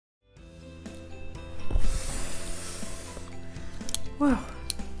Whoa.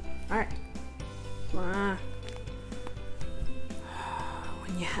 All right.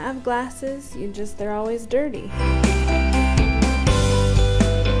 When you have glasses, they're always dirty.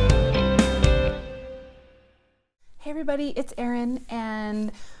 Hey everybody, it's Erin,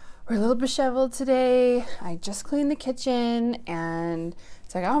 and we're a little disheveled today. I just cleaned the kitchen, and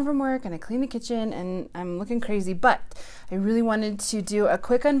so I got home from work and I cleaned the kitchen and I'm looking crazy, but I really wanted to do a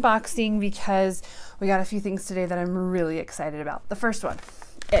quick unboxing because we got a few things today that I'm really excited about. The first one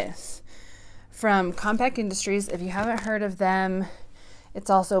is from Marpac Industries. If you haven't heard of them, it's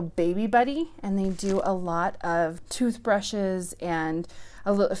also Baby Buddy, and they do a lot of toothbrushes and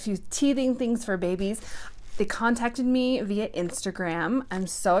a few teething things for babies. They contacted me via Instagram. I'm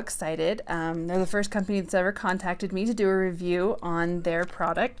so excited. They're the first company that's ever contacted me to do a review on their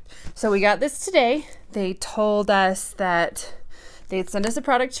product. So we got this today. They told us that they'd send us a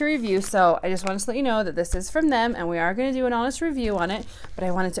product to review. So I just wanted to let you know that this is from them and we are going to do an honest review on it, but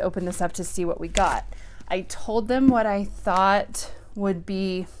I wanted to open this up to see what we got. I told them what I thought would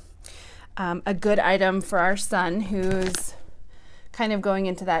be a good item for our son who's kind of going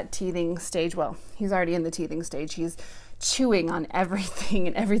into that teething stage. Well, he's already in the teething stage. He's chewing on everything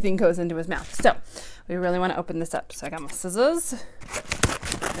and everything goes into his mouth. So we really want to open this up. So I got my scissors.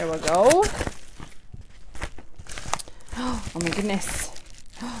 There we go. Oh my goodness.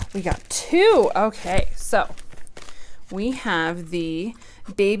 We got two. Okay, so we have the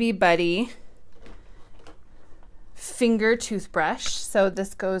Baby Buddy finger toothbrush. So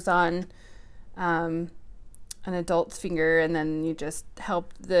this goes on an adult's finger, and then you just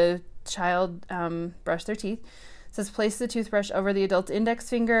help the child brush their teeth. It says place the toothbrush over the adult's index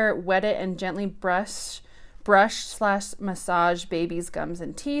finger, wet it, and gently brush/massage baby's gums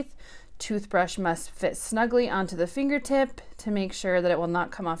and teeth. Toothbrush must fit snugly onto the fingertip to make sure that it will not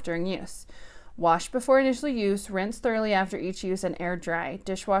come off during use. Wash before initial use, rinse thoroughly after each use, and air dry.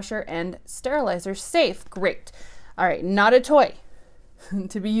 Dishwasher and sterilizer safe. Great. All right, not a toy.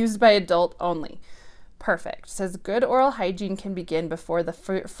 To be used by adult only. Perfect. It says good oral hygiene can begin before the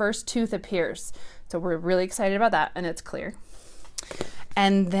first tooth appears. So we're really excited about that, and it's clear.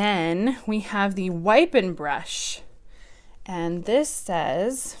 And then we have the wipe and brush. And this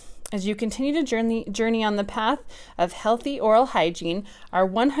says, as you continue to journey on the path of healthy oral hygiene, our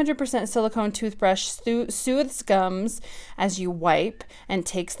 100% silicone toothbrush soothes gums as you wipe and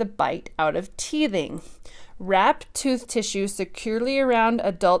takes the bite out of teething. Wrap tooth tissue securely around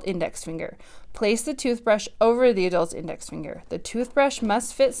adult index finger. Place the toothbrush over the adult's index finger. The toothbrush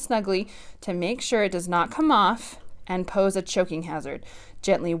must fit snugly to make sure it does not come off and pose a choking hazard.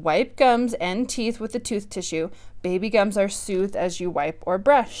 Gently wipe gums and teeth with the tooth tissue. Baby gums are soothed as you wipe or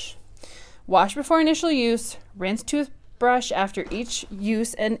brush. Wash before initial use. Rinse toothbrush after each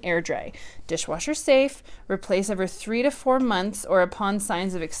use and air dry. Dishwasher safe. Replace every 3 to 4 months or upon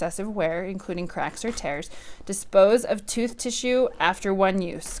signs of excessive wear, including cracks or tears. Dispose of tooth tissue after 1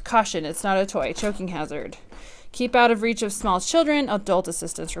 use. Caution, it's not a toy. Choking hazard. Keep out of reach of small children. Adult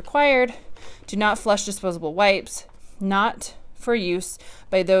assistance required. Do not flush disposable wipes. Not for use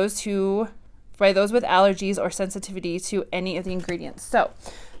by those with allergies or sensitivity to any of the ingredients. So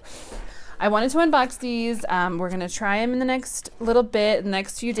I wanted to unbox these. We're going to try them in the next little bit, the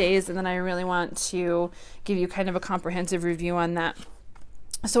next few days, and then I really want to give you kind of a comprehensive review on that.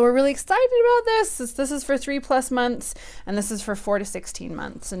 So we're really excited about this. This is for 3+ months, and this is for 4 to 16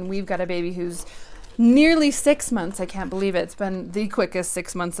 months. And we've got a baby who's nearly 6 months. I can't believe it. It's been the quickest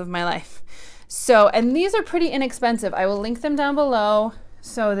 6 months of my life. So, and these are pretty inexpensive. I will link them down below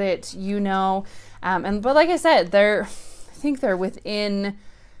so that you know. But like I said, I think they're within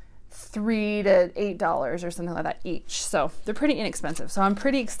 $3 to $8 or something like that each. So they're pretty inexpensive. So I'm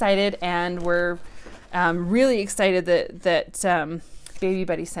pretty excited, and we're really excited that Baby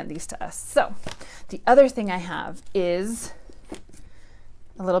Buddy sent these to us. So the other thing I have is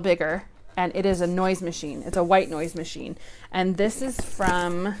a little bigger, and it is a noise machine. It's a white noise machine. And this is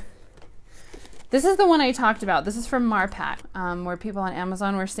the one I talked about. This is from Marpac, where people on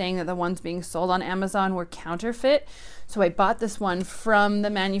Amazon were saying that the ones being sold on Amazon were counterfeit. So I bought this one from the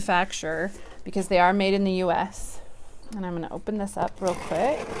manufacturer because they are made in the US. And I'm going to open this up real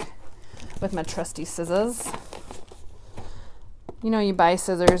quick with my trusty scissors. You know, you buy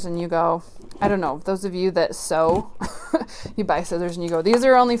scissors and you go, I don't know, those of you that sew, you buy scissors and you go, these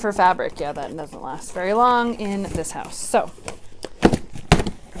are only for fabric. Yeah, that doesn't last very long in this house. So I'm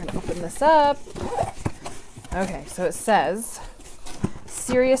going to open this up. Okay, so it says,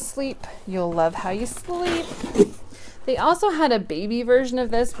 serious sleep, you'll love how you sleep. They also had a baby version of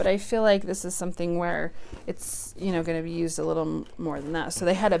this, but I feel like this is something where it's, you know, going to be used a little more than that. So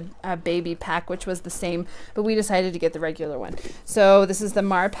they had a baby pack, which was the same, but we decided to get the regular one. So this is the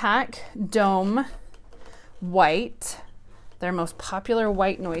Marpac Dohm White, their most popular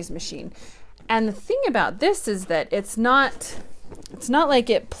white noise machine. And the thing about this is that it's not like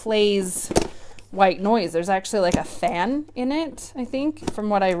it plays white noise. There's actually like a fan in it, I think, from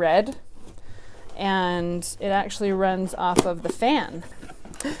what I read. And it actually runs off of the fan.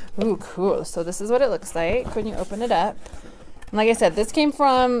 Ooh, cool. So this is what it looks like when you open it up. And like I said, this came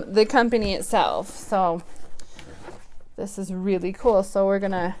from the company itself. So this is really cool. So we're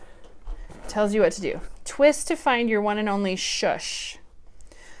gonna, tells you what to do. Twist to find your one and only shush.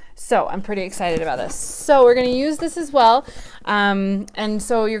 So I'm pretty excited about this. So we're gonna use this as well. And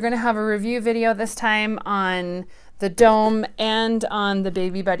so you're gonna have a review video this time on the Dohm and on the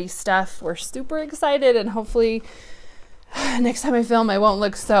Baby Buddy stuff. We're super excited, and hopefully next time I film I won't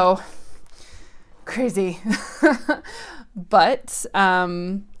look so crazy. But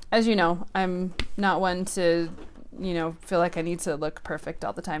as you know, I'm not one to, you know, feel like I need to look perfect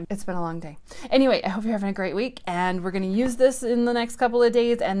all the time. It's been a long day. Anyway, I hope you're having a great week, and we're gonna use this in the next couple of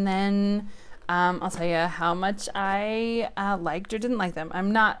days, and then I'll tell you how much I liked or didn't like them.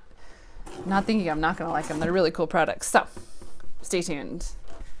 I'm not thinking I'm not gonna like them. They're really cool products. So stay tuned.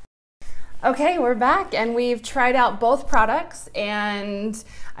 Okay, we're back and we've tried out both products, and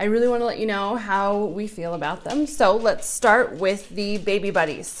I really want to let you know how we feel about them. So let's start with the Baby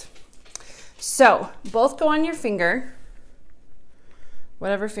Buddies. So both go on your finger,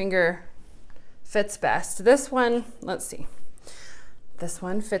 whatever finger fits best. This one, let's see. This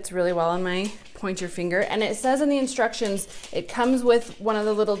one fits really well on my pointer finger, and it says in the instructions it comes with one of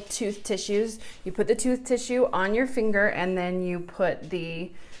the little tooth tissues. You put the tooth tissue on your finger, and then you put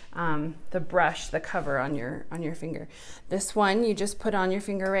the brush, the cover on your finger. This one you just put on your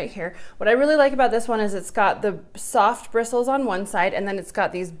finger right here. What I really like about this one is it's got the soft bristles on one side, and then it's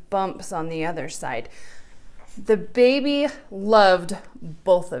got these bumps on the other side. The baby loved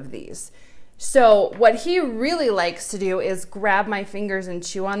both of these. So what he really likes to do is grab my fingers and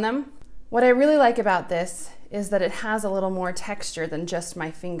chew on them. What I really like about this is that it has a little more texture than just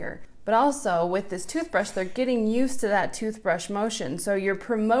my finger. But also with this toothbrush, they're getting used to that toothbrush motion. So you're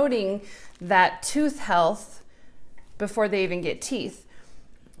promoting that tooth health before they even get teeth.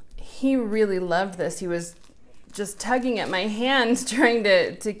 He really loved this. He was just tugging at my hand trying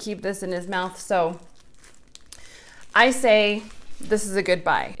to keep this in his mouth. So I say, this is a good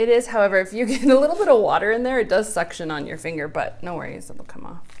buy. It is, however, if you get a little bit of water in there, it does suction on your finger, but no worries, it'll come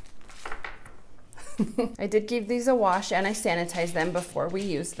off. I did give these a wash and I sanitized them before we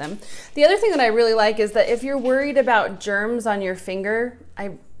used them. The other thing that I really like is that if you're worried about germs on your finger,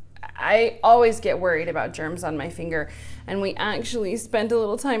 I always get worried about germs on my finger. And we actually spent a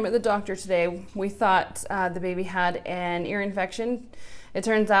little time at the doctor today. We thought the baby had an ear infection. It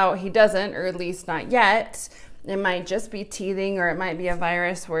turns out he doesn't, or at least not yet. It might just be teething, or it might be a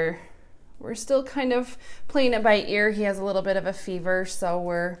virus. We're still kind of playing it by ear. He has a little bit of a fever,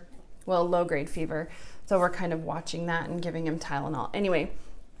 so low-grade fever. So we're kind of watching that and giving him Tylenol. Anyway,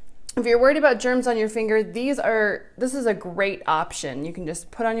 if you're worried about germs on your finger, this is a great option. You can just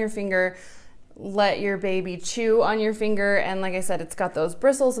put on your finger, let your baby chew on your finger, and like I said, it's got those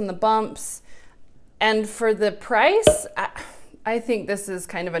bristles and the bumps. And for the price, I think this is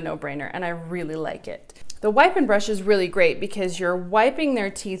kind of a no-brainer, and I really like it. The wipe and brush is really great because you're wiping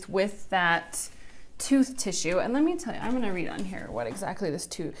their teeth with that tooth tissue. And let me tell you, I'm gonna read on here what exactly this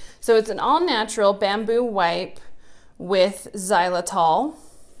tooth. So it's an all-natural bamboo wipe with xylitol.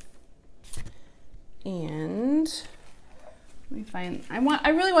 And let me find, I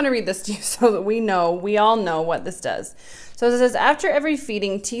really want to read this to you so that we all know what this does. So it says, after every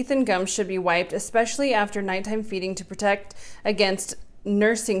feeding, teeth and gums should be wiped, especially after nighttime feeding, to protect against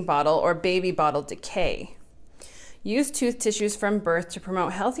nursing bottle or baby bottle decay. Use tooth tissues from birth to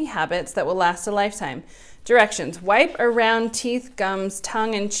promote healthy habits that will last a lifetime. Directions: wipe around teeth, gums,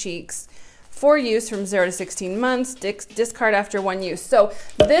 tongue, and cheeks for use from 0 to 16 months. Discard after one use. So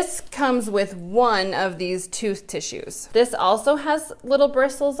this comes with one of these tooth tissues. This also has little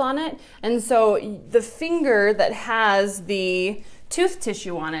bristles on it, and so the finger that has the tooth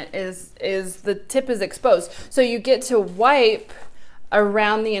tissue on it is the tip is exposed. So you get to wipe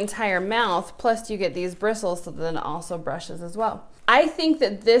around the entire mouth, plus you get these bristles, so then it also brushes as well. I think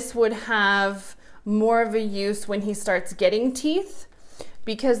that this would have more of a use when he starts getting teeth,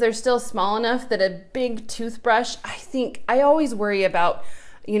 because they're still small enough that a big toothbrush, I always worry about,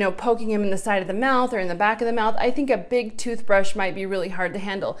 you know, poking him in the side of the mouth or in the back of the mouth. I think a big toothbrush might be really hard to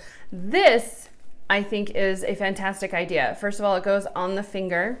handle. This, I think is a fantastic idea. First of all, it goes on the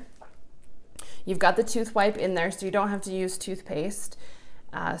finger. You've got the tooth wipe in there, so you don't have to use toothpaste.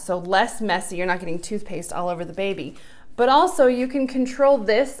 So less messy, you're not getting toothpaste all over the baby. But also you can control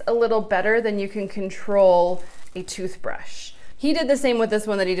this a little better than you can control a toothbrush. He did the same with this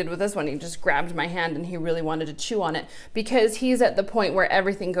one that he did with this one. He just grabbed my hand and he really wanted to chew on it because he's at the point where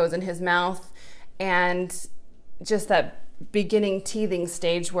everything goes in his mouth, and just that beginning teething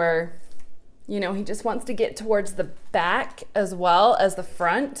stage where, you know, he just wants to get towards the back as well as the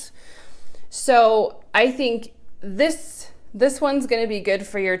front. So I think this one's gonna be good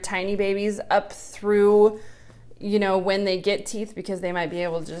for your tiny babies up through, you know, when they get teeth, because they might be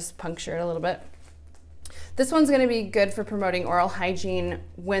able to just puncture it a little bit. This one's gonna be good for promoting oral hygiene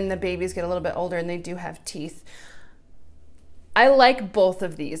when the babies get a little bit older and they do have teeth. I like both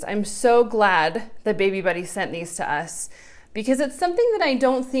of these. I'm so glad that Baby Buddy sent these to us, because it's something that I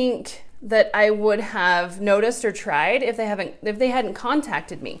don't think that I would have noticed or tried if they hadn't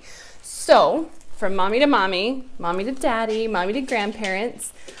contacted me. So from mommy to mommy, mommy to daddy, mommy to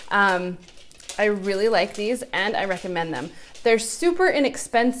grandparents, I really like these and I recommend them. They're super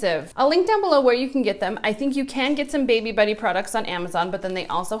inexpensive. I'll link down below where you can get them. I think you can get some Baby Buddy products on Amazon, but then they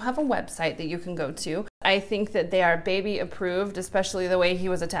also have a website that you can go to. I think that they are baby approved, especially the way he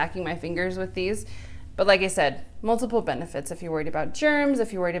was attacking my fingers with these. But like I said, multiple benefits if you're worried about germs,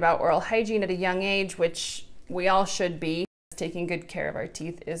 if you're worried about oral hygiene at a young age, which we all should be. Taking good care of our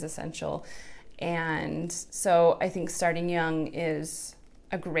teeth is essential. And so I think starting young is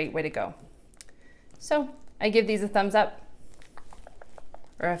a great way to go. So I give these a thumbs up,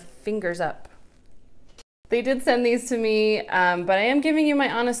 or a fingers up. They did send these to me, but I am giving you my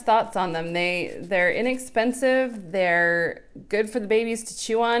honest thoughts on them. They're inexpensive, they're good for the babies to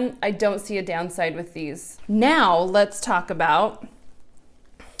chew on. I don't see a downside with these. Now let's talk about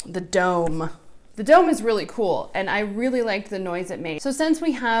the Dohm. The Dohm is really cool, and I really liked the noise it made. So since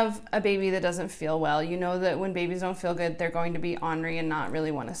we have a baby that doesn't feel well, you know that when babies don't feel good, they're going to be ornery and not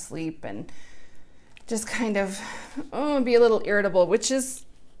really want to sleep and just kind of be a little irritable, which is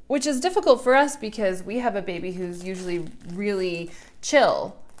difficult for us because we have a baby who's usually really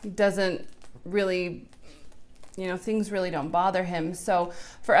chill. He doesn't really, you know, things really don't bother him. So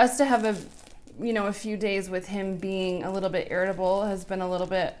for us to have a few days with him being a little bit irritable has been a little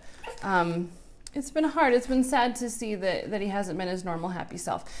bit, it's been hard. It's been sad to see that he hasn't been his normal happy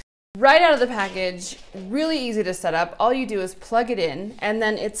self. Right out of the package, really easy to set up. All you do is plug it in, and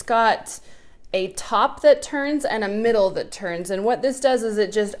then it's got a top that turns and a middle that turns. And what this does is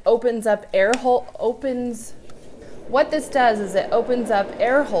it just opens up air holes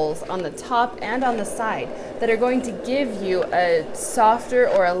on the top and on the side that are going to give you a softer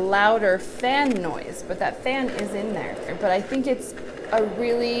or a louder fan noise, but that fan is in there. But I think it's a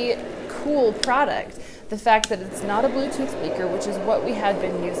really cool product. The fact that it's not a Bluetooth speaker, which is what we had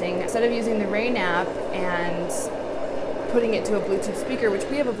been using. Instead of using the Rain app and putting it to a Bluetooth speaker, which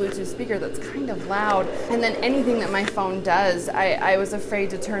we have a Bluetooth speaker that's kind of loud, and then anything that my phone does, I was afraid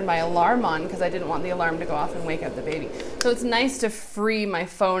to turn my alarm on because I didn't want the alarm to go off and wake up the baby. So it's nice to free my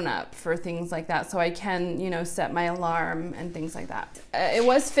phone up for things like that, so I can, you know, set my alarm and things like that. It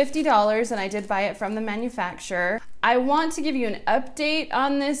was $50 and I did buy it from the manufacturer. I want to give you an update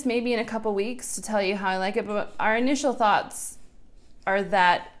on this maybe in a couple weeks to tell you how I like it, but our initial thoughts are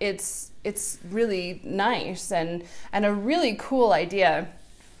that it's really nice and a really cool idea.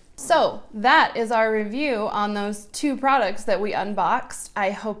 So that is our review on those two products that we unboxed. I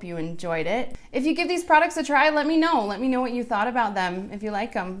hope you enjoyed it. If you give these products a try, let me know. Let me know what you thought about them. If you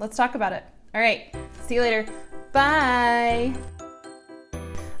like them, let's talk about it. All right, see you later. Bye.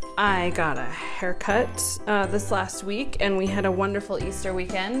 I got a haircut this last week, and we had a wonderful Easter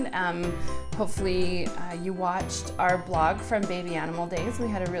weekend. Hopefully you watched our blog from Baby Animal Days. We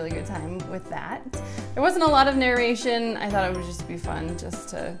had a really good time with that. There wasn't a lot of narration. I thought it would just be fun just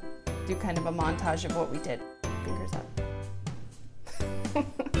to do kind of a montage of what we did. Fingers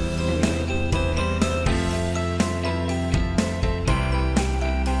up.